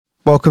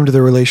Welcome to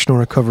the Relational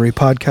Recovery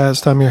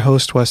Podcast. I'm your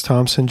host, Wes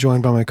Thompson,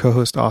 joined by my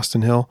co-host,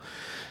 Austin Hill.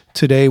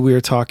 Today, we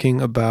are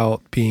talking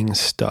about being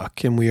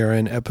stuck, and we are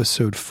in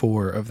episode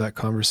 4 of that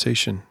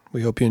conversation.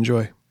 We hope you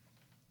enjoy.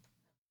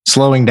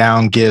 Slowing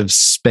down gives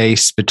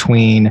space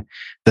between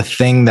the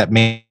thing that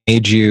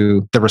made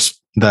you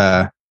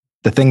the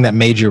thing that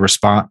made you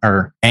respond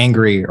or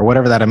angry or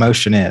whatever that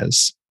emotion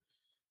is,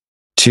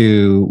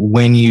 to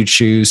when you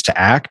choose to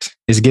act,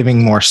 is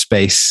giving more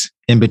space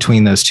in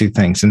between those two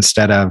things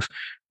instead of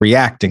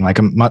reacting. Like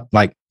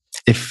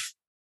if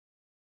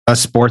a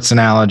sports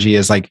analogy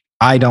is like,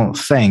 I don't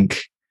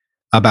think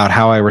about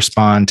how I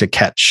respond to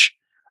catch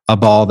a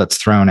ball that's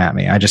thrown at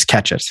me. I just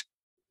catch it.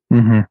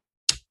 Mm-hmm.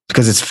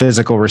 Because it's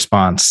physical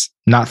response,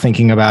 not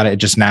thinking about it. It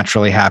just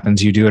naturally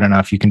happens. You do it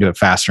enough, you can do it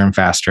faster and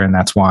faster. And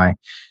that's why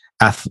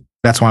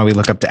we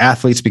look up to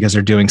athletes, because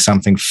they're doing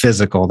something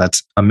physical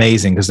that's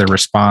amazing, because their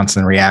response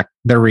and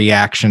their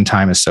reaction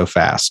time is so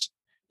fast.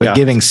 But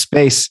giving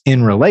space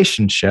in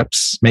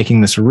relationships,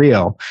 making this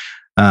real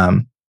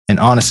and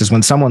honest, is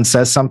when someone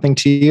says something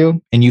to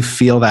you and you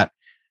feel that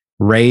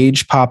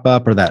rage pop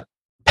up, or that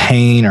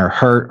pain or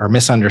hurt or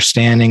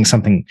misunderstanding,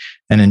 some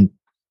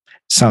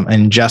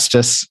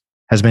injustice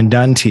has been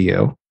done to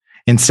you.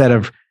 Instead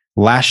of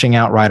lashing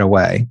out right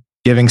away,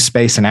 giving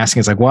space and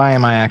asking, it's like, why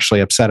am I actually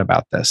upset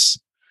about this?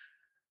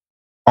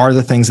 Are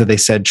the things that they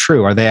said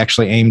true? Are they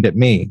actually aimed at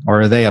me,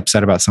 or are they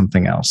upset about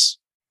something else?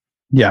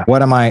 Yeah.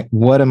 What am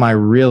I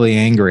really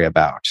angry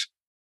about?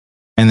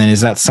 And then,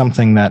 is that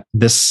something that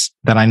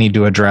I need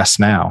to address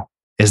now?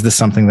 Is this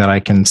something that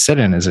I can sit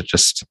in? Is it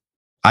just,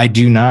 you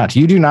do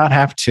not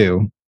have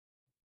to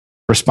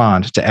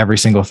respond to every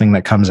single thing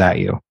that comes at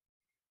you.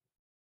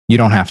 You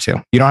don't have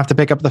to. You don't have to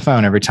pick up the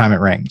phone every time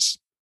it rings.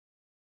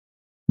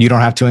 You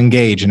don't have to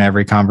engage in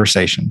every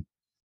conversation.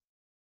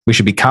 We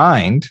should be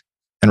kind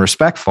and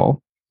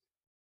respectful,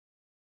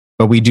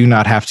 but we do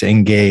not have to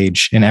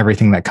engage in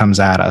everything that comes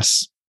at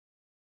us.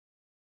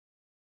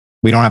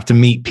 We don't have to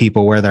meet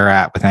people where they're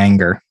at with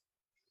anger.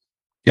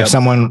 Yep.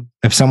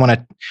 If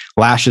someone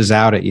lashes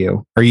out at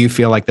you, or you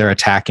feel like they're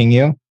attacking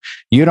you,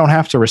 you don't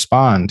have to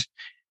respond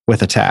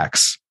with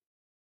attacks.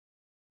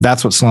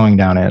 That's what slowing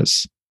down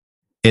is.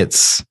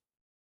 It's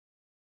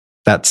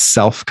that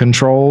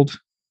self-controlled,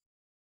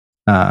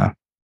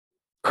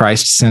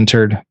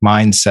 Christ-centered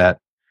mindset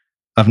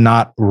of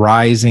not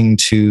rising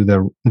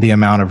to the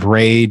amount of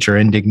rage or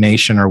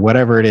indignation or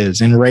whatever it is,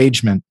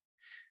 enragement,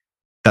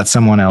 that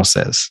someone else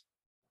is.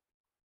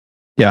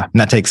 Yeah.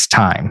 And that takes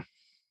time.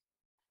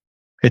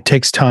 It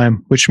takes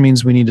time, which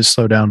means we need to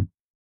slow down.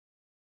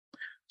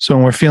 So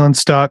when we're feeling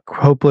stuck,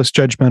 hopeless,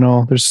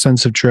 judgmental, there's a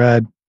sense of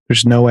dread,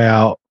 there's no way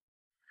out,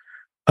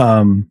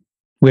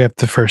 we have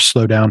to first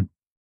slow down.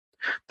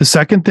 The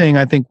second thing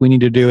I think we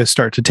need to do is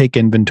start to take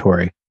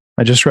inventory.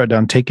 I just wrote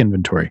down take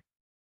inventory.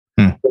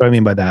 What do I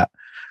mean by that?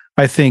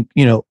 I think,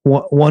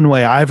 one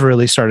way I've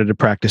really started to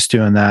practice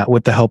doing that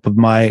with the help of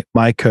my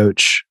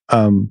coach,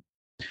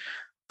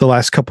 the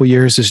last couple of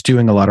years, is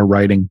doing a lot of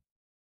writing.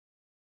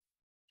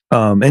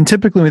 And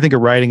typically when we think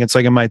of writing, it's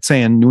like I might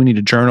say, and we need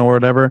a journal or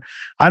whatever.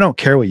 I don't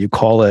care what you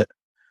call it,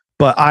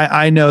 but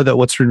I know that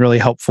what's been really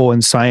helpful,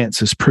 and science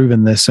has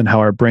proven this, and how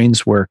our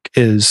brains work,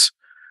 is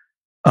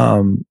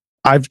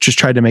I've just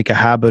tried to make a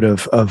habit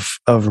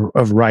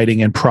of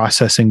writing and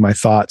processing my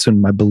thoughts and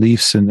my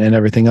beliefs and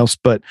everything else.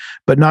 But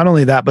not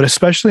only that, but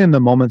especially in the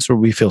moments where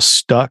we feel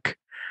stuck,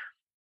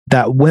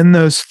 that when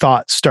those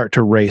thoughts start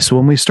to race,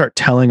 when we start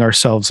telling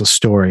ourselves a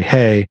story,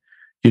 hey,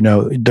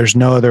 there's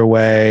no other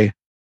way.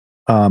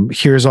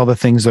 Here's all the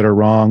things that are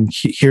wrong.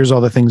 Here's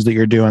all the things that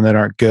you're doing that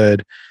aren't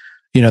good.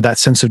 That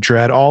sense of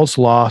dread, all's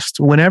lost.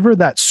 Whenever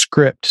that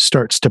script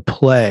starts to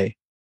play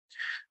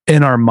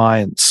in our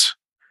minds,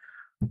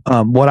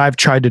 what I've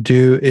tried to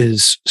do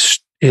is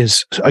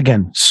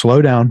again,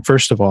 slow down,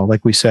 first of all,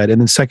 like we said, and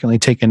then secondly,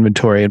 take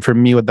inventory. And for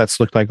me, what that's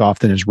looked like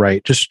often is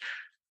write. Just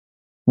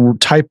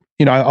type,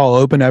 I'll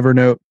open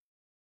Evernote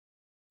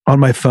on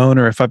my phone,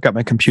 or if I've got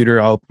my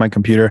computer, I'll open my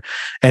computer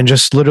and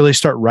just literally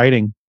start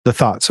writing the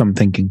thoughts I'm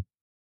thinking.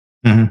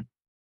 Mm-hmm.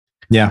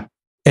 Yeah.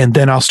 And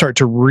then I'll start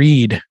to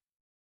read.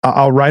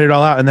 I'll write it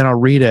all out and then I'll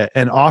read it.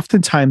 And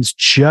oftentimes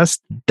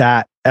just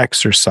that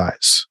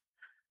exercise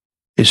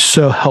is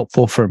so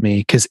helpful for me,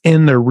 because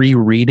in the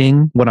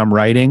rereading what I'm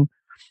writing,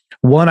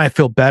 one, I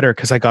feel better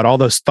because I got all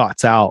those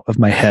thoughts out of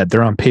my head.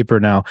 They're on paper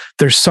now.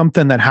 There's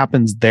something that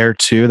happens there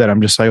too that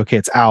I'm just like, okay,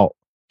 it's out.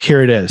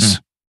 Here it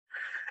is.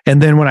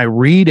 And then when I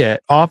read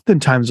it,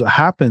 oftentimes what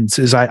happens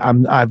is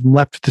I've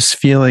left with this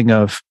feeling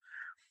of,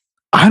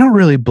 I don't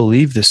really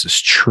believe this is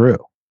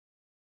true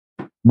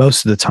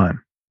most of the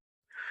time.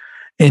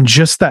 And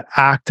just that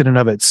act in and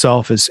of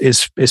itself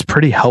is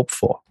pretty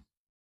helpful.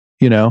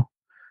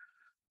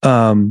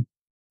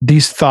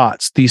 These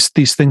thoughts, these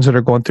things that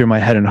are going through my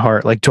head and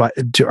heart, like,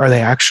 do I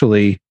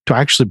actually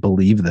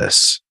believe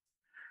this?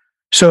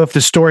 So if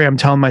the story I'm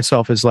telling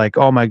myself is like,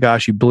 oh my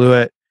gosh, you blew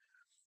it,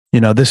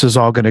 this is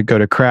all going to go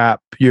to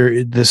crap.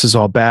 This is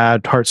all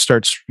bad. Heart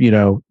starts,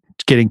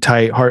 getting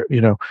tight. Heart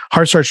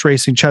starts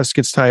racing. Chest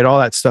gets tight. All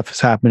that stuff is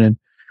happening.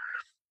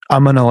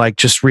 I'm going to like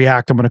just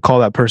react. I'm going to call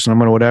that person. I'm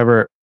going to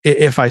whatever.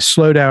 If I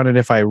slow down and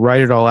if I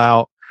write it all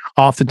out,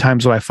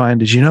 oftentimes what I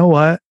find is, you know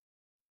what?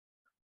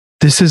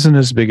 This isn't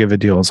as big of a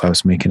deal as I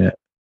was making it.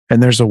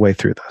 And there's a way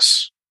through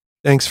this.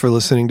 Thanks for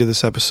listening to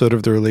this episode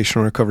of the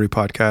Relational Recovery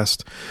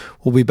Podcast.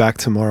 We'll be back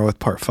tomorrow with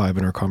part 5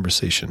 in our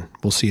conversation.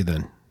 We'll see you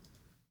then.